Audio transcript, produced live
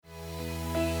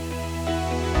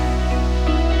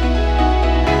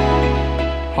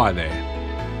Hi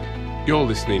there. You're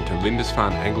listening to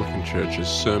Lindisfarne Anglican Church's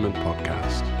Sermon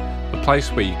Podcast, the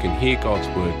place where you can hear God's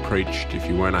Word preached if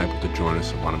you weren't able to join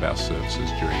us at one of our services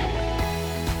during the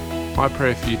week. My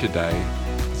prayer for you today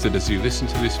is that as you listen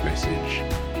to this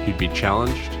message, you'd be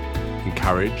challenged,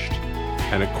 encouraged,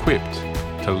 and equipped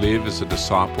to live as a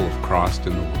disciple of Christ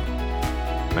in the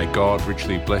world. May God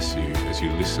richly bless you as you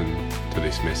listen to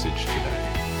this message today.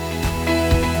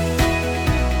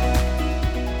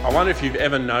 I wonder if you've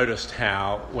ever noticed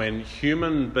how when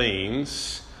human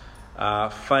beings are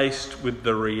faced with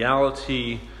the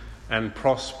reality and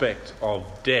prospect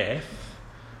of death,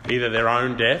 either their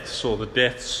own deaths or the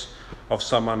deaths of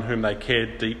someone whom they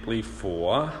cared deeply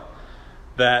for,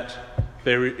 that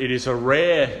it is a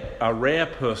rare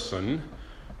person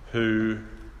who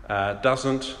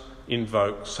doesn't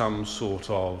invoke some sort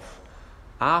of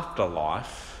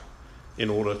afterlife in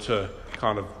order to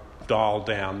kind of dial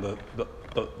down the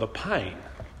pain.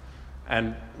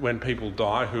 And when people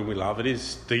die whom we love, it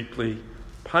is deeply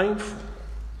painful.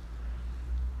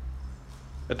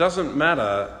 It doesn't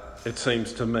matter, it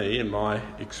seems to me, in my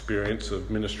experience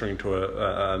of ministering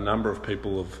to a number of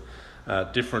people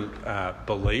of different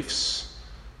beliefs,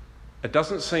 it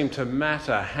doesn't seem to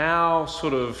matter how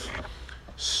sort of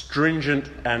stringent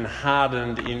and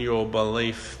hardened in your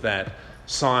belief that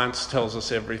science tells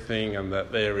us everything and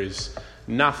that there is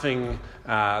nothing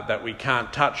that we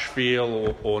can't touch,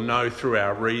 feel or know through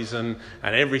our reason,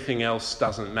 and everything else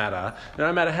doesn't matter.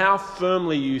 No matter how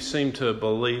firmly you seem to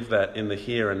believe that in the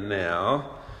here and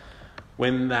now,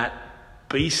 when that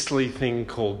beastly thing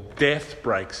called death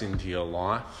breaks into your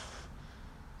life,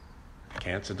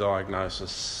 cancer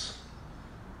diagnosis,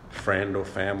 friend or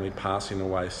family passing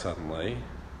away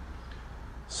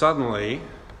suddenly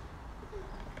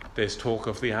there's talk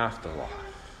of the afterlife.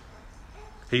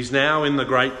 He's now in the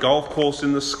great golf course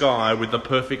in the sky with the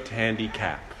perfect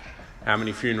handicap. How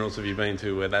many funerals have you been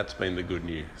to where that's been the good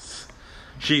news?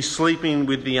 She's sleeping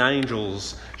with the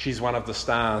angels. She's one of the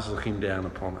stars looking down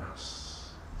upon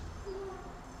us.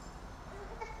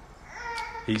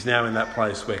 He's now in that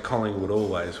place where Collingwood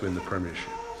always win the premiership.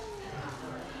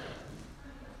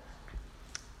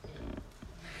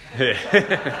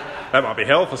 That might be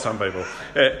hell for some people.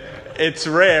 It's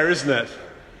rare, isn't it,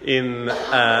 in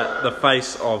the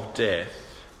face of death,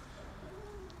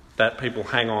 that people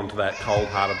hang on to that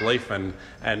cold-hearted belief. And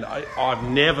I've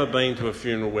never been to a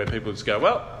funeral where people just go,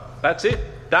 well, that's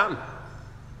it, done,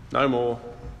 no more.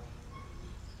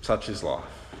 Such is life.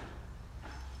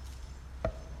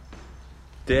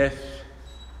 Death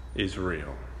is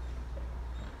real.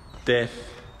 Death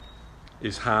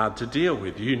is hard to deal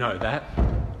with. You know that.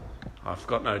 I've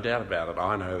got no doubt about it.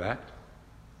 I know that.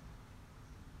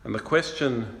 And the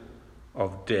question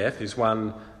of death is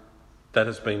one that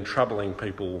has been troubling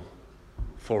people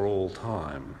for all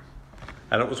time.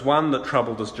 And it was one that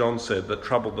troubled, as John said, that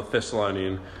troubled the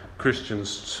Thessalonian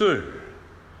Christians too.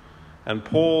 And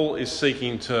Paul is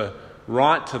seeking to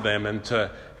write to them and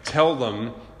to tell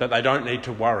them that they don't need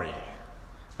to worry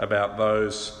about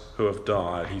those who have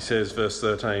died. He says, verse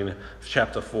 13 of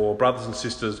chapter 4, "Brothers and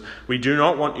sisters, we do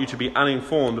not want you to be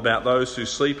uninformed about those who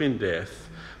sleep in death,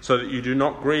 so that you do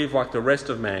not grieve like the rest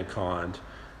of mankind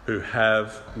who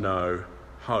have no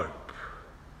hope."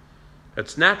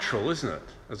 It's natural, isn't it?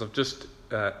 As I've just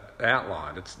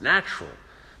outlined, it's natural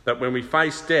that when we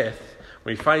face death,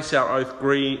 when we face our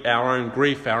own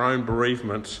grief, our own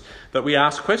bereavement, that we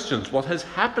ask questions. What has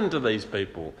happened to these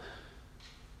people?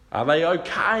 Are they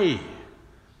okay?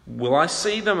 Will I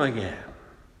see them again?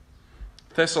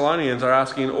 Thessalonians are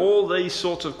asking all these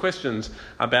sorts of questions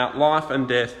about life and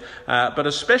death, but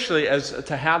especially as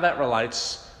to how that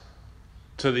relates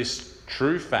to this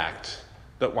true fact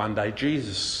that one day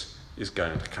Jesus is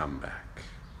going to come back.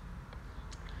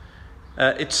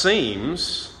 It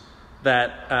seems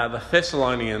that the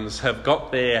Thessalonians have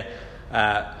got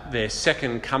their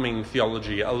second coming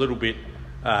theology a little bit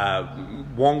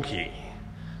wonky.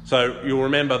 So you'll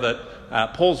remember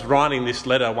that Paul's writing this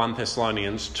letter, 1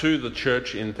 Thessalonians, to the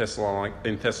church in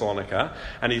Thessalonica,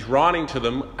 and he's writing to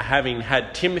them having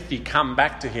had Timothy come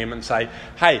back to him and say,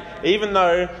 hey, even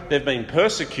though they've been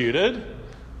persecuted,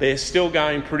 they're still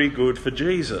going pretty good for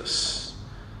Jesus.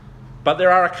 But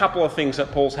there are a couple of things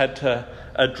that Paul's had to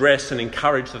address and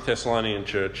encourage the Thessalonian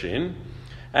church in.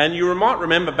 And you might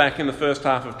remember back in the first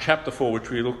half of chapter 4, which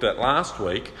we looked at last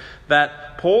week,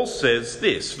 that Paul says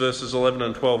this, verses 11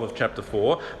 and 12 of chapter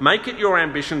 4, "Make it your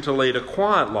ambition to lead a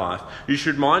quiet life. You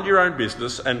should mind your own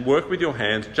business and work with your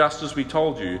hands just as we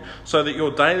told you, so that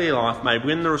your daily life may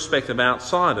win the respect of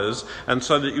outsiders and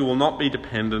so that you will not be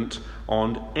dependent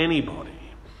on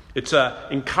anybody." It's an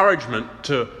encouragement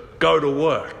to go to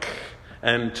work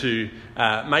and to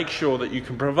make sure that you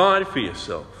can provide for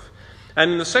yourself.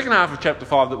 And in the second half of chapter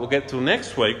 5 that we'll get to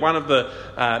next week, one of the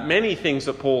many things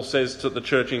that Paul says to the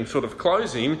church in sort of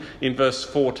closing in verse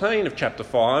 14 of chapter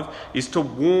 5 is to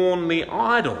warn the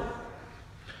idle.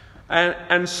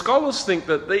 And scholars think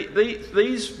that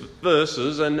these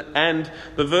verses and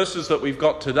the verses that we've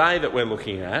got today that we're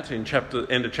looking at in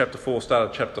end of chapter 4, start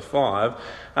of chapter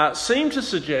 5, seem to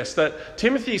suggest that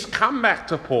Timothy's come back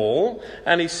to Paul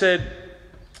and he said,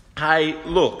 hey,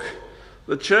 look,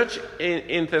 the church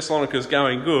in Thessalonica is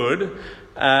going good,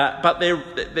 but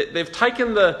they've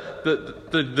taken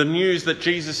the news that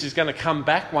Jesus is going to come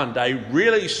back one day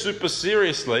really super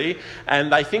seriously,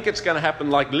 and they think it's going to happen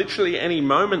like literally any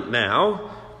moment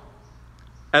now.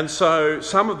 And so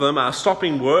some of them are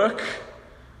stopping work,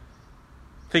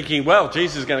 thinking, well,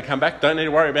 Jesus is going to come back, don't need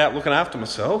to worry about looking after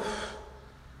myself.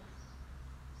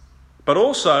 But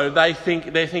also they're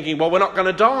thinking, well, we're not going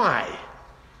to die.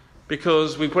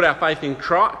 Because we put our faith in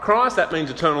Christ, that means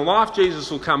eternal life. Jesus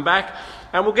will come back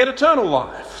and we'll get eternal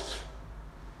life.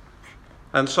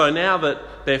 And so now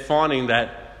that they're finding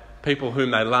that people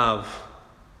whom they love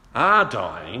are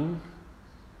dying,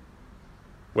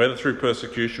 whether through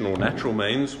persecution or natural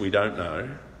means, we don't know.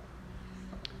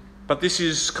 But this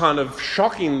is kind of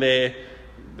shocking their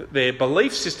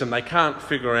belief system. They can't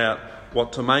figure out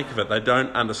what to make of it. They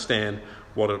don't understand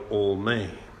what it all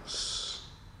means.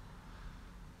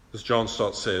 As John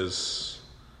Stott says,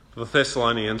 for the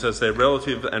Thessalonians, as their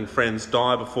relatives and friends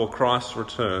die before Christ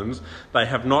returns, they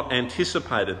have not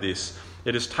anticipated this.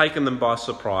 It has taken them by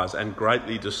surprise and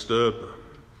greatly disturbed them.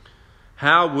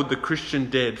 How would the Christian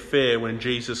dead fare when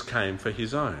Jesus came for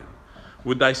his own?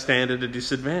 Would they stand at a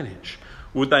disadvantage?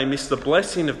 Would they miss the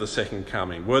blessing of the second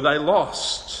coming? Were they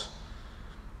lost?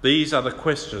 These are the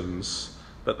questions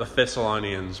that the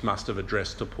Thessalonians must have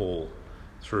addressed to Paul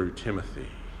through Timothy.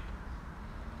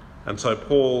 And so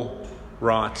Paul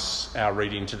writes our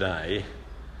reading today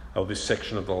of this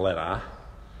section of the letter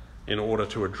in order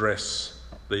to address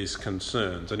these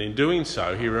concerns. And in doing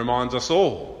so, he reminds us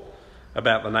all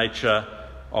about the nature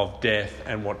of death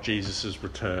and what Jesus'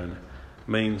 return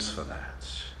means for that.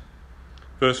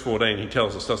 Verse 14, he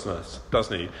tells us,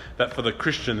 doesn't he, that for the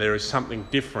Christian there is something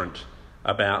different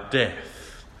about death.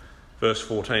 Verse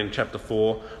 14, chapter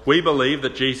 4, we believe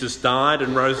that Jesus died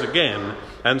and rose again,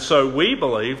 and so we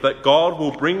believe that God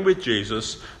will bring with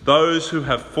Jesus those who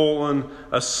have fallen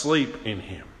asleep in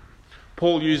him.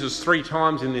 Paul uses 3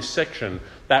 times in this section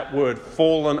that word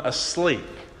fallen asleep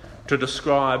to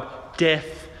describe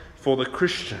death for the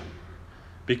Christian,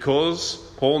 because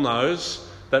Paul knows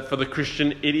that for the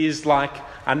Christian it is like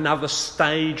another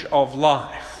stage of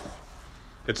life.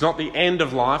 It's not the end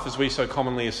of life as we so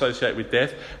commonly associate with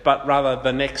death, but rather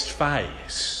the next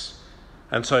phase.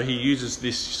 And so he uses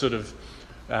this sort of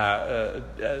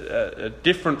a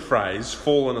different phrase,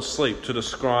 fallen asleep, to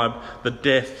describe the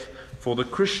death for the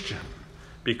Christian,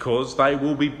 because they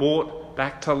will be brought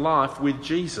back to life with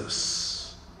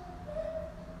Jesus.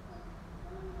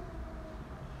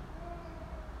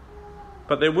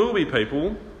 But there will be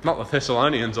people, not the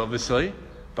Thessalonians obviously,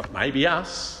 but maybe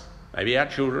us, maybe our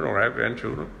children or our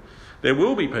grandchildren. There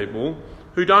will be people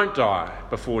who don't die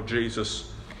before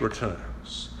Jesus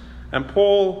returns. And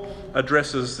Paul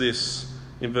addresses this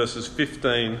in verses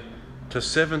 15 to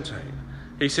 17.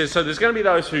 He says, so there's going to be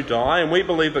those who die, and we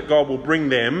believe that God will bring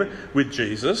them with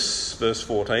Jesus, verse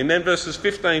 14. Then verses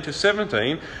 15 to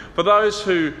 17, for those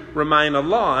who remain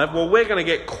alive, well, we're going to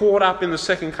get caught up in the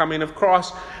second coming of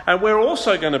Christ, and we're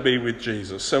also going to be with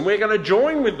Jesus, and we're going to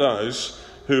join with those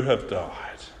who have died.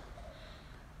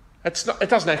 It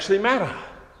doesn't actually matter.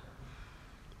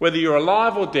 Whether you're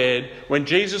alive or dead, when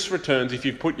Jesus returns, if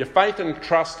you put your faith and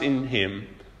trust in him,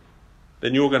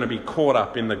 then you're going to be caught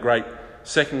up in the great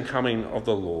second coming of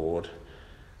the Lord,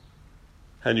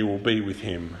 and you will be with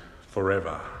him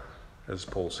forever, as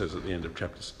Paul says at the end of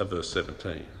verse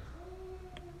 17.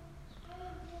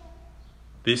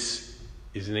 This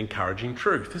is an encouraging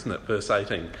truth, isn't it? Verse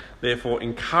 18. Therefore,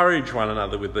 encourage one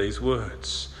another with these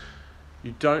words.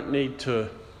 You don't need to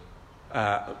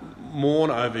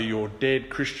mourn over your dead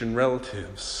Christian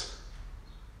relatives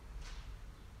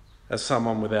as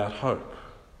someone without hope.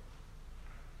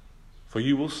 For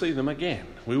you will see them again.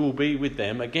 We will be with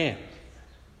them again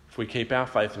if we keep our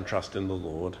faith and trust in the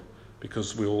Lord,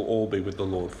 because we will all be with the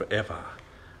Lord forever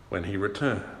when he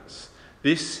returns.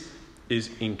 This is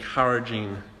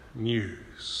encouraging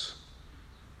news.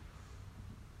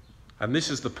 And this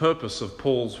is the purpose of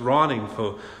Paul's writing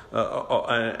for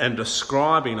and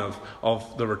describing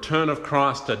of the return of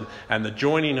Christ and the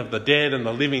joining of the dead and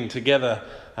the living together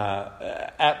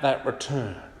at that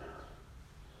return.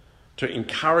 to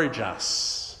encourage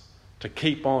us to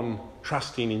keep on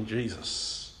trusting in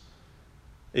Jesus,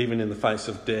 even in the face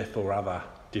of death or other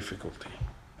difficulty.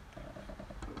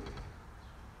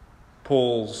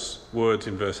 Paul's words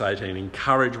in verse 18,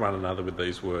 encourage one another with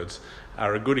these words,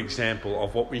 are a good example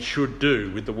of what we should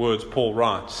do with the words Paul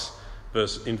writes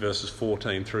in verses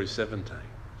 14 through 17.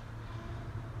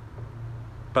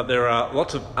 But there are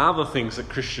lots of other things that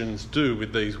Christians do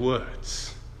with these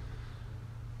words.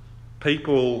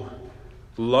 People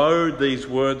load these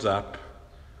words up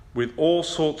with all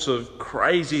sorts of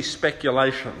crazy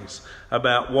speculations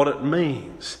about what it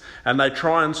means. And they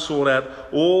try and sort out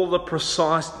all the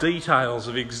precise details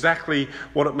of exactly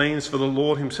what it means for the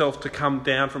Lord himself to come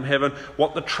down from heaven,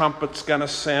 what the trumpet's going to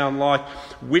sound like,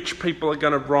 which people are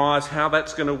going to rise, how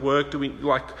that's going to work,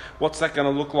 what's that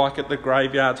going to look like at the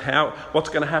graveyards, what's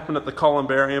going to happen at the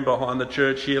columbarium behind the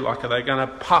church here, are they going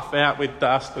to puff out with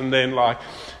dust and then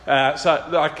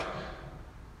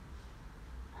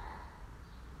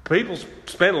people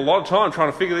spend a lot of time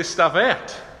trying to figure this stuff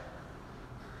out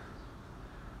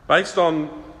based on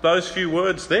those few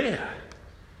words there.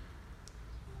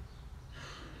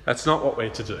 That's not what we're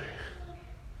to do.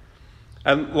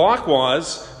 And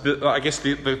likewise,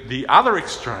 the other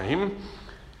extreme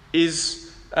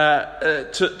is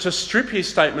to strip his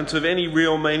statements of any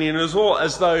real meaning at all,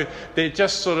 as though they're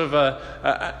just sort of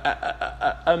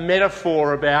a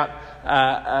metaphor about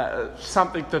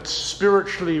something that's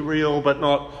spiritually real but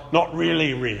not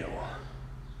really real.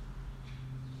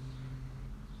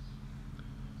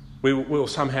 We'll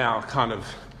somehow kind of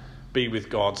be with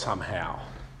God somehow.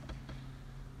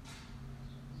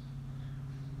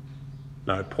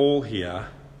 No, Paul here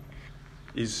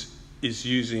is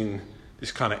using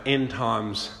this kind of end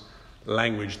times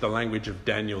language, the language of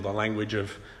Daniel, the language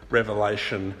of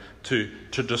Revelation, to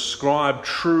describe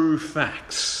true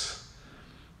facts,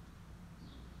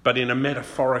 but in a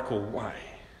metaphorical way.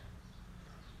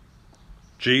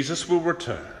 Jesus will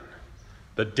return.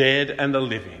 The dead and the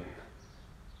living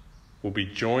will be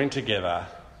joined together,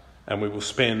 and we will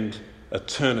spend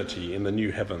eternity in the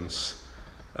new heavens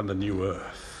and the new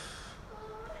earth.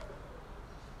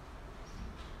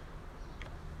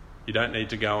 You don't need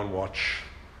to go and watch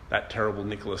that terrible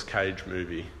Nicolas Cage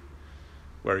movie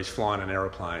where he's flying an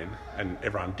aeroplane and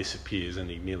everyone disappears and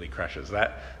he nearly crashes.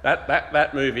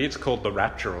 That movie, it's called The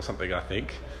Rapture or something, I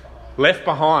think. Left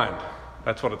Behind,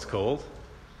 that's what it's called,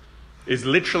 is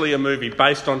literally a movie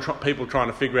based on people trying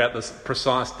to figure out the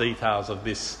precise details of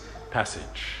this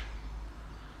passage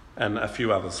and a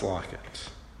few others like it.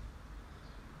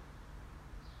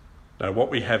 Now, what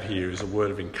we have here is a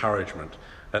word of encouragement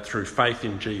that through faith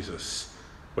in Jesus,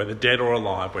 whether dead or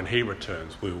alive, when he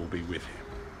returns, we will be with him.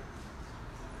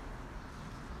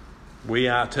 We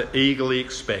are to eagerly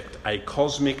expect a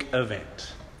cosmic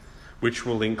event which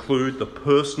will include the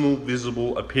personal,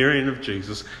 visible appearing of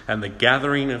Jesus and the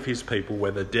gathering of his people,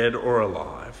 whether dead or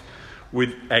alive,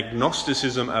 with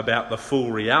agnosticism about the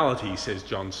full reality, says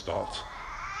John Stott,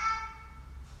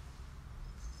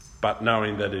 but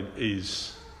knowing that it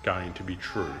is going to be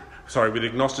true. With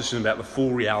agnosticism about the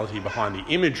full reality behind the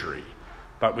imagery,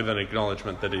 but with an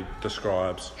acknowledgement that it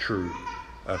describes true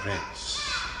events.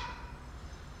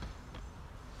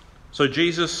 So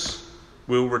Jesus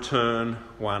will return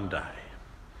one day.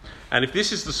 And if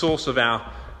this is the source of our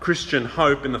Christian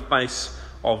hope in the face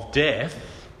of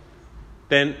death,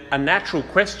 then a natural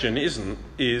question is,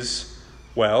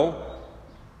 when's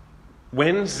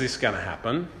this going to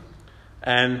happen?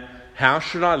 And how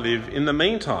should I live in the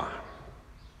meantime?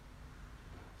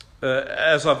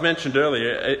 As I've mentioned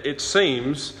earlier, it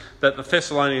seems that the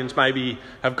Thessalonians maybe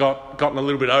have gotten a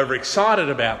little bit overexcited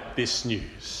about this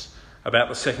news, about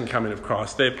the second coming of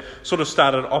Christ. They've sort of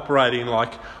started operating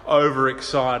like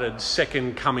overexcited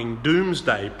second coming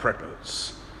doomsday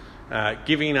preppers,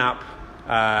 giving up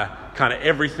kind of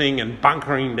everything and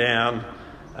bunkering down,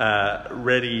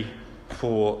 ready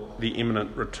for the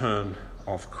imminent return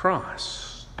of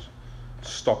Christ,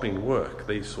 stopping work,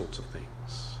 these sorts of things.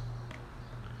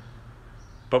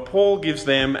 But Paul gives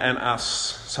them and us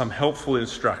some helpful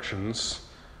instructions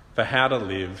for how to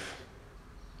live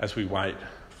as we wait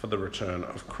for the return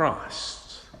of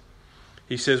Christ.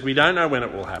 He says we don't know when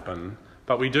it will happen,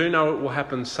 but we do know it will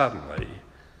happen suddenly,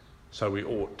 so we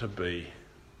ought to be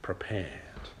prepared.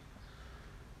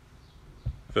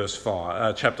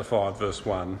 Chapter 5, verse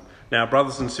 1. Now,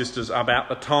 brothers and sisters, about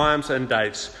the times and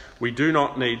dates we do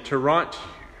not need to write to you.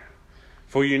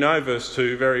 For you know, verse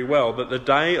 2, very well, that the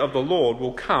day of the Lord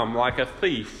will come like a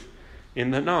thief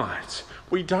in the night.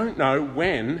 We don't know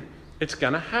when it's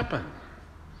going to happen.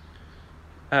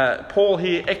 Paul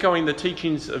here, echoing the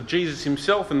teachings of Jesus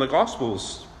himself in the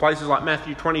Gospels, Places like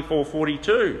Matthew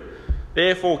 24:42.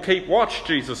 Therefore keep watch,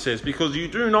 Jesus says, because you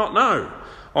do not know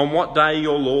on what day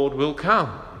your Lord will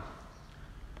come.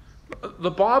 The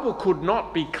Bible could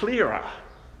not be clearer.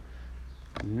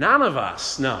 None of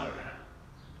us know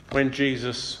when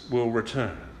Jesus will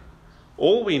return.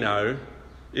 All we know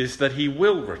is that he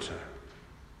will return.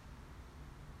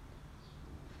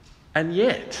 And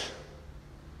yet,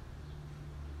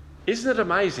 isn't it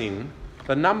amazing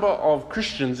the number of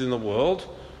Christians in the world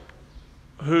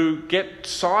who get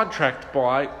sidetracked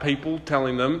by people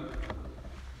telling them,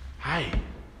 hey,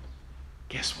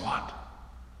 guess what?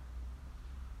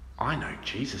 I know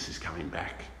Jesus is coming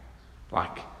back.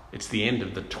 Like, it's the end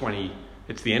of the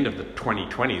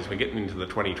 2020s. We're getting into the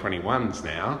 2021s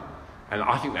now. And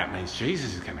I think that means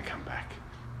Jesus is going to come back.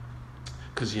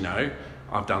 Because,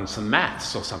 I've done some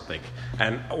maths or something.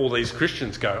 And all these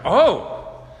Christians go, oh,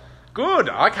 good,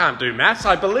 I can't do maths,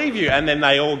 I believe you. And then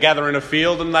they all gather in a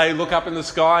field and they look up in the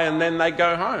sky and then they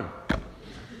go home.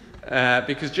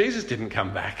 Because Jesus didn't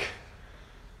come back.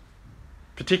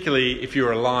 Particularly if you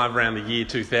were alive around the year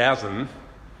 2000,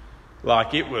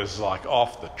 it was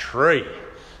off the tree.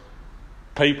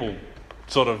 People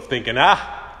sort of thinking,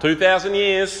 2,000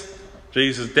 years,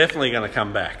 Jesus is definitely going to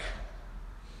come back.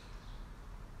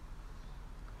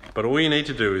 But all you need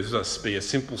to do is just be a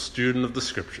simple student of the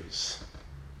Scriptures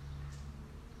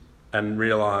and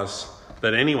realise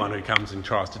that anyone who comes and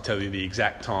tries to tell you the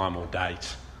exact time or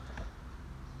date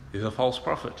is a false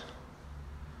prophet.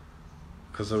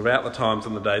 Because about the times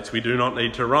and the dates we do not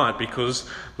need to write, because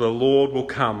the Lord will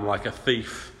come like a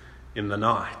thief in the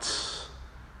night.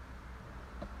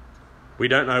 We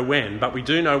don't know when, but we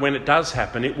do know when it does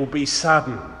happen, it will be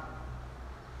sudden.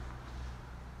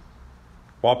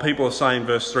 While people are saying,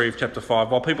 verse 3 of chapter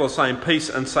 5, while people are saying peace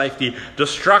and safety,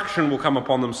 destruction will come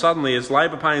upon them suddenly as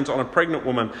labour pains on a pregnant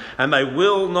woman, and they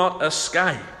will not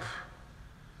escape.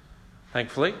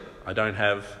 Thankfully, I don't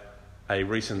have a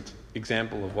recent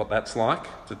example of what that's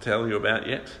like to tell you about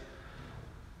yet.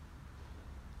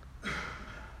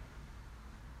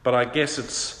 But I guess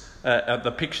it's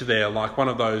the picture there like one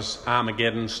of those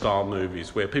Armageddon-style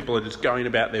movies where people are just going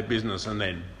about their business and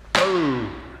then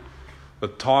boom! The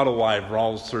tidal wave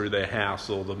rolls through their house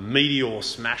or the meteor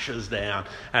smashes down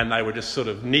and they were just sort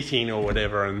of knitting or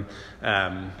whatever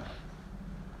and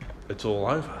it's all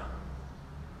over.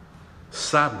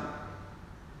 Sudden.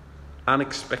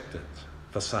 Unexpected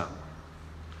for some.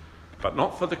 But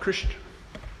not for the Christian.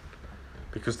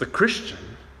 Because the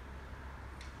Christian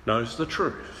knows the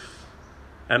truth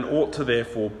and ought to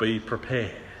therefore be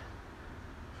prepared.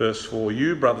 Verse 4,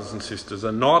 you, brothers and sisters,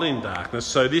 are not in darkness,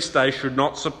 so this day should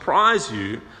not surprise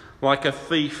you like a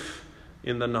thief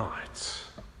in the night.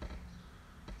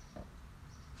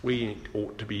 We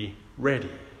ought to be ready.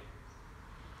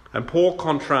 And Paul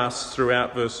contrasts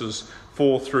throughout verses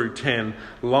 4 through 10,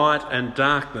 light and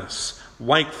darkness,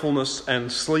 wakefulness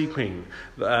and sleeping,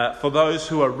 for those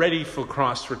who are ready for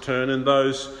Christ's return and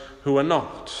those who are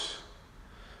not.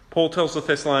 Paul tells the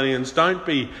Thessalonians, don't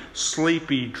be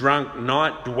sleepy, drunk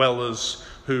night dwellers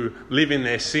who live in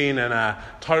their sin and are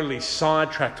totally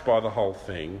sidetracked by the whole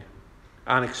thing,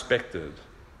 unexpected.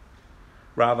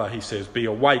 Rather, he says, be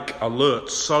awake, alert,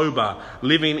 sober,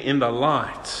 living in the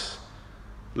light,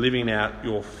 living out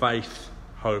your faith,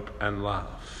 hope and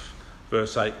love.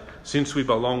 Verse 8, since we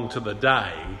belong to the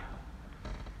day,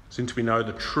 since we know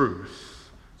the truth,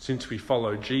 since we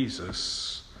follow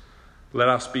Jesus, let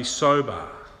us be sober,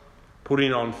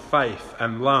 putting on faith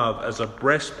and love as a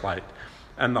breastplate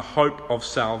and the hope of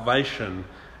salvation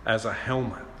as a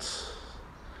helmet.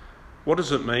 What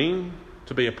does it mean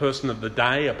to be a person of the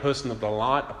day, a person of the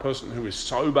light, a person who is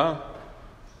sober?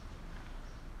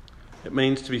 It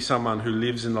means to be someone who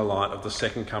lives in the light of the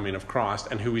second coming of Christ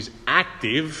and who is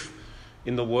active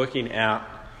in the working out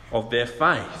of their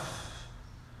faith.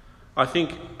 I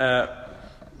think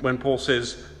when Paul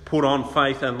says, put on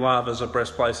faith and love as a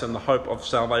breastplate and the hope of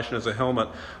salvation as a helmet,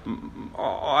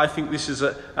 I think this is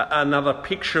another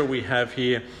picture we have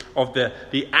here of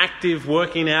the active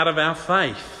working out of our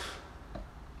faith.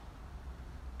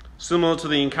 Similar to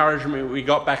the encouragement we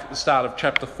got back at the start of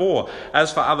chapter 4.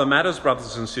 As for other matters,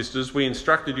 brothers and sisters, we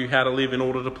instructed you how to live in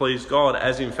order to please God,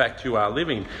 as in fact you are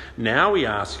living. Now we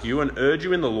ask you and urge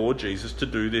you in the Lord Jesus to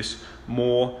do this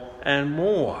more and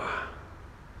more.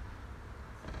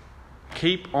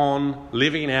 Keep on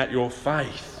living out your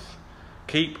faith.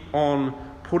 Keep on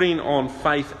putting on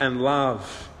faith and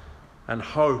love and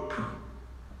hope.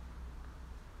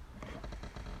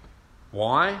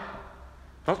 Why?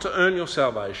 Not to earn your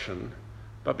salvation,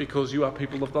 but because you are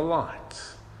people of the light.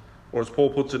 Or as Paul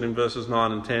puts it in verses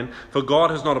 9 and 10, for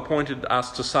God has not appointed us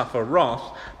to suffer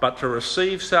wrath, but to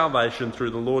receive salvation through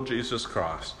the Lord Jesus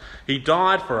Christ. He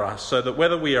died for us so that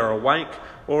whether we are awake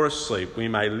or asleep, we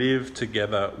may live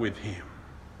together with him.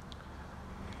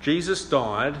 Jesus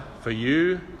died for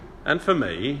you and for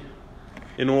me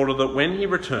in order that when he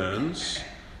returns,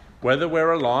 whether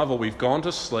we're alive or we've gone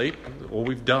to sleep or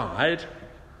we've died,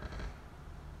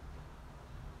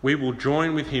 we will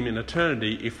join with him in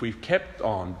eternity if we've kept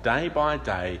on day by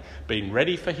day, being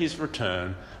ready for his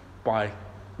return by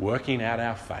working out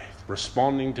our faith,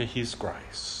 responding to his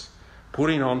grace,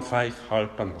 putting on faith,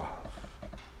 hope and love.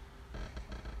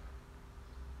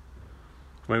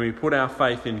 When we put our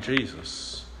faith in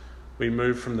Jesus, we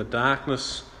move from the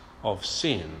darkness of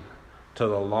sin to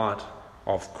the light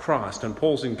of Christ. And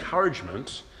Paul's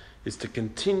encouragement is to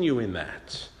continue in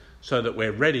that so that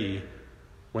we're ready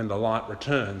when the light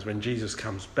returns, when Jesus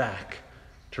comes back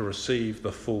to receive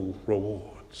the full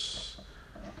rewards,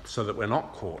 so that we're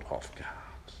not caught off guard.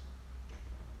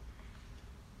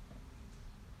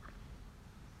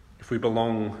 If we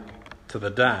belong to the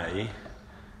day,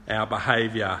 our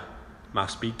behaviour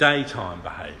must be daytime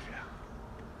behaviour.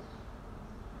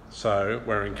 So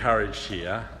we're encouraged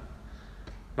here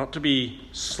not to be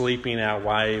sleeping our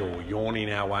way or yawning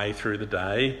our way through the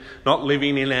day, not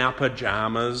living in our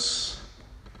pyjamas,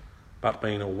 but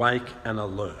being awake and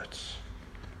alert,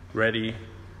 ready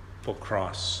for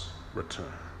Christ's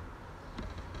return.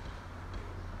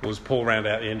 Well, as Paul rounds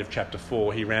out the end of chapter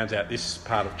 4, he rounds out this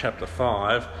part of chapter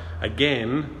 5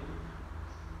 again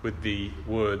with the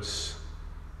words,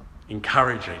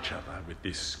 encourage each other with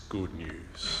this good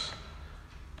news.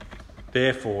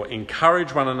 Therefore,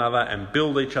 encourage one another and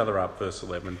build each other up, verse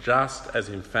 11, just as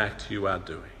in fact you are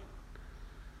doing.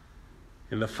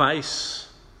 In the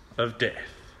face of death,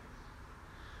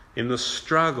 in the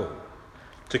struggle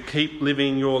to keep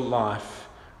living your life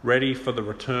ready for the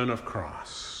return of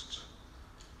Christ,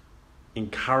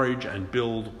 encourage and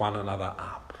build one another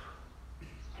up.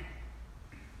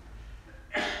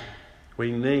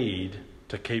 We need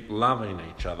to keep loving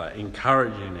each other,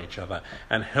 encouraging each other,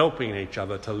 and helping each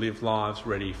other to live lives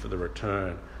ready for the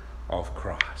return of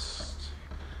Christ.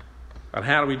 And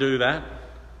how do we do that?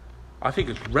 I think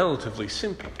it's relatively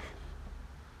simple.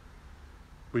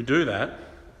 We do that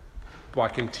by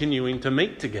continuing to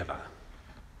meet together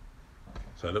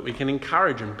so that we can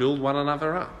encourage and build one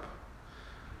another up.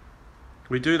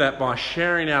 We do that by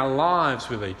sharing our lives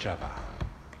with each other,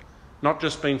 not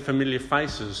just being familiar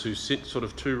faces who sit sort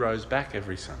of 2 rows back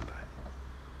every Sunday,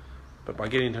 but by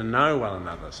getting to know one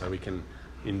another so we can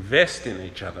invest in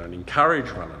each other and encourage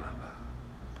one another,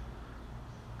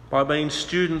 by being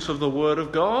students of the Word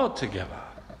of God together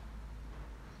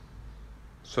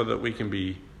so that we can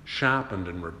be sharpened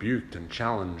and rebuked and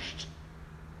challenged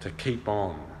to keep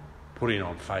on putting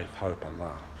on faith, hope and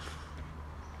love.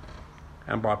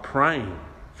 And by praying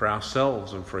for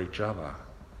ourselves and for each other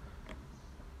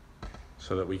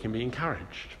so that we can be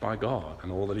encouraged by God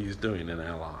and all that he's doing in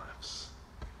our lives.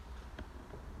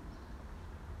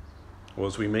 Or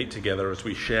as we meet together, as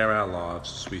we share our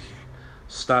lives, as we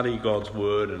study God's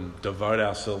word and devote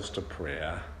ourselves to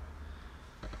prayer,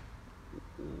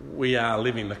 we are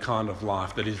living the kind of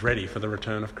life that is ready for the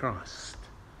return of Christ.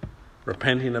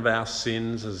 Repenting of our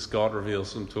sins as God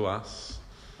reveals them to us,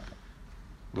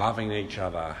 loving each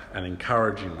other and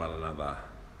encouraging one another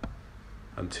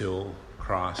until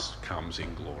Christ comes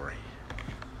in glory.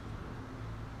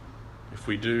 If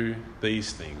we do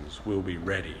these things, we'll be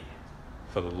ready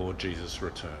for the Lord Jesus'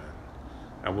 return.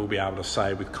 And we'll be able to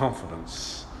say with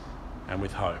confidence and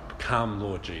with hope, come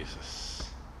Lord Jesus,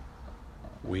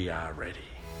 we are ready.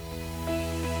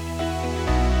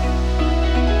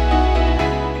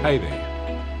 Hey there.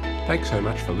 Thanks so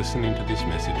much for listening to this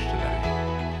message today.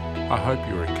 I hope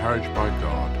you were encouraged by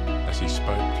God as he spoke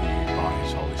to you by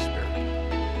his Holy Spirit.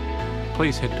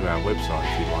 Please head to our website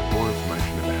if you'd like more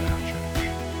information about our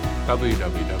church,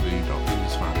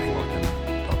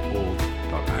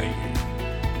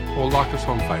 www.lindisfarneanglican.org.au, or like us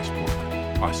on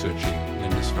Facebook by searching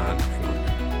Lindisfarne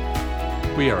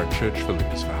Anglican. We are a church for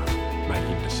Lindisfarne,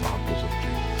 making disciples of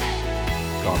Jesus.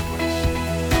 God bless.